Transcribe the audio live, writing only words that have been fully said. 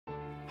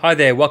Hi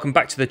there, welcome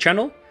back to the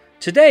channel.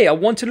 Today I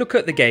want to look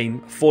at the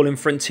game Fallen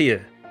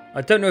Frontier.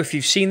 I don't know if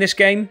you've seen this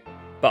game,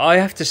 but I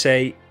have to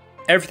say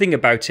everything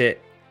about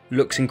it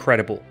looks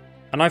incredible.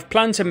 And I've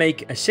planned to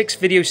make a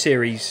 6-video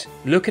series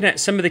looking at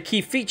some of the key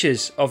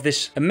features of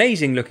this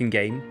amazing looking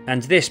game,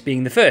 and this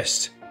being the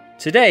first.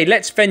 Today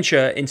let's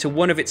venture into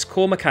one of its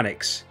core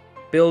mechanics,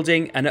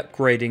 building and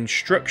upgrading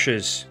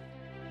structures.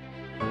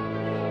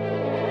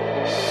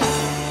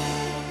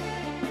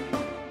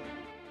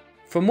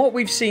 From what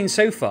we've seen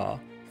so far,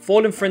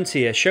 Fallen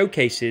Frontier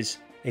showcases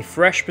a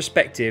fresh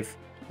perspective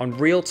on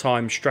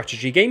real-time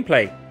strategy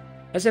gameplay.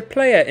 As a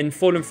player in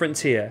Fallen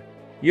Frontier,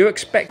 you're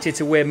expected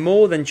to wear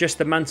more than just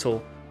the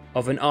mantle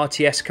of an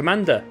RTS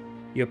commander.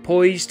 You're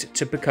poised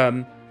to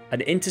become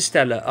an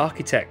interstellar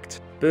architect,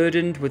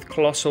 burdened with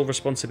colossal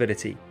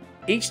responsibility.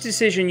 Each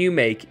decision you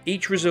make,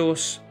 each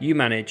resource you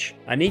manage,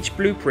 and each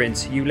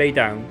blueprint you lay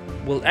down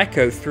will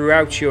echo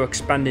throughout your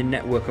expanding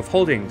network of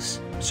holdings.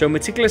 So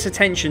meticulous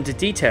attention to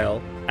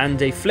detail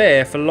and a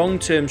flair for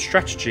long-term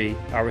strategy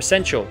are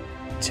essential.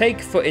 Take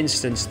for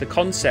instance the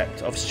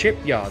concept of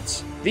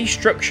shipyards. These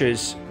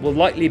structures will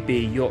likely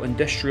be your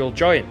industrial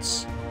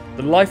giants,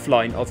 the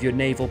lifeline of your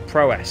naval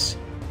prowess,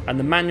 and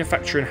the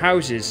manufacturing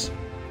houses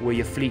where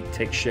your fleet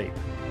takes shape.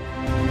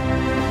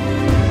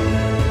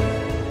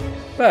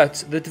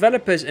 But the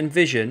developers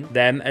envision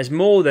them as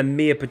more than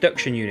mere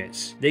production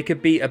units. They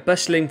could be a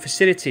bustling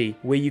facility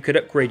where you could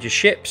upgrade your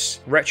ships,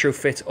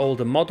 retrofit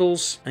older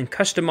models, and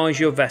customize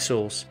your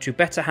vessels to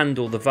better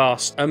handle the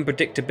vast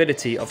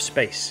unpredictability of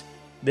space.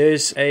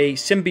 There's a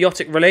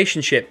symbiotic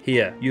relationship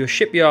here. Your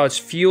shipyards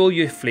fuel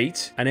your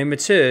fleet, and in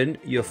return,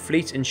 your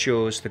fleet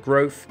ensures the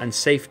growth and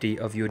safety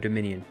of your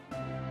dominion.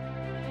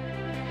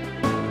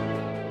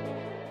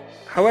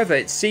 However,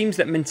 it seems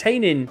that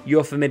maintaining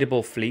your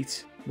formidable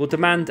fleet will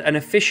demand an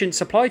efficient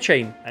supply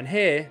chain, and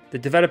here the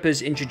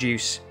developers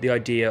introduce the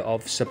idea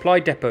of supply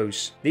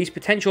depots. These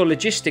potential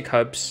logistic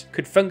hubs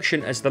could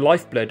function as the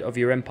lifeblood of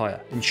your empire,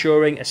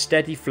 ensuring a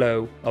steady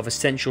flow of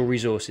essential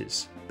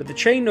resources. But the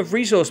chain of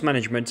resource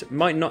management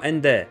might not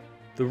end there.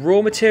 The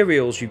raw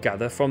materials you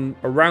gather from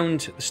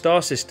around the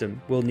star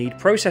system will need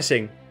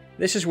processing.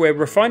 This is where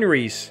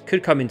refineries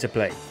could come into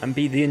play and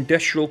be the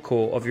industrial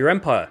core of your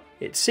empire.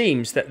 It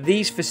seems that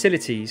these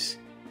facilities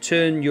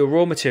turn your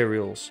raw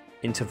materials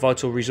into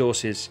vital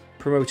resources,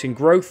 promoting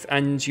growth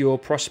and your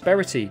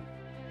prosperity.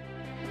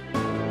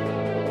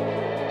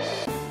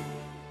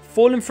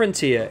 Fallen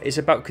Frontier is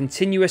about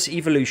continuous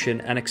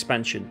evolution and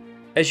expansion.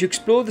 As you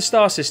explore the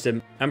star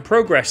system and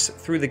progress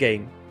through the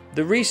game,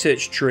 the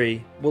research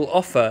tree will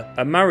offer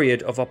a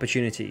myriad of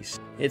opportunities.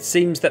 It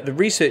seems that the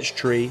research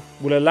tree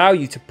will allow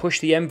you to push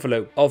the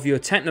envelope of your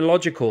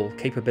technological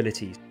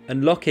capabilities,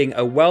 unlocking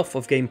a wealth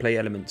of gameplay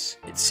elements.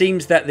 It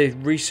seems that the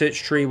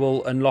research tree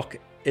will unlock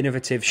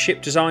innovative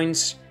ship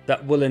designs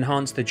that will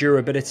enhance the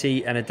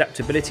durability and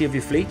adaptability of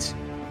your fleet.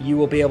 You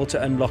will be able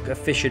to unlock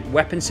efficient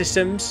weapon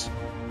systems,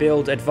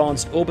 build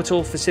advanced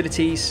orbital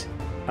facilities,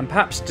 and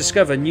perhaps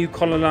discover new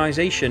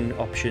colonization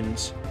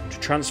options to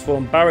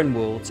transform barren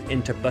worlds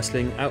into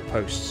bustling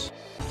outposts.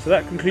 So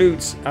that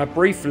concludes our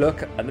brief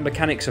look at the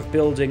mechanics of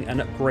building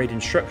and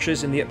upgrading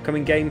structures in the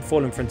upcoming game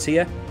Fallen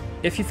Frontier.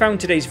 If you found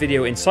today's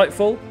video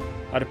insightful,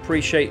 I'd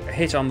appreciate a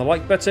hit on the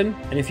like button,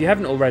 and if you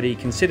haven't already,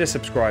 consider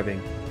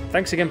subscribing.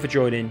 Thanks again for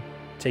joining.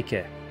 Take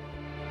care.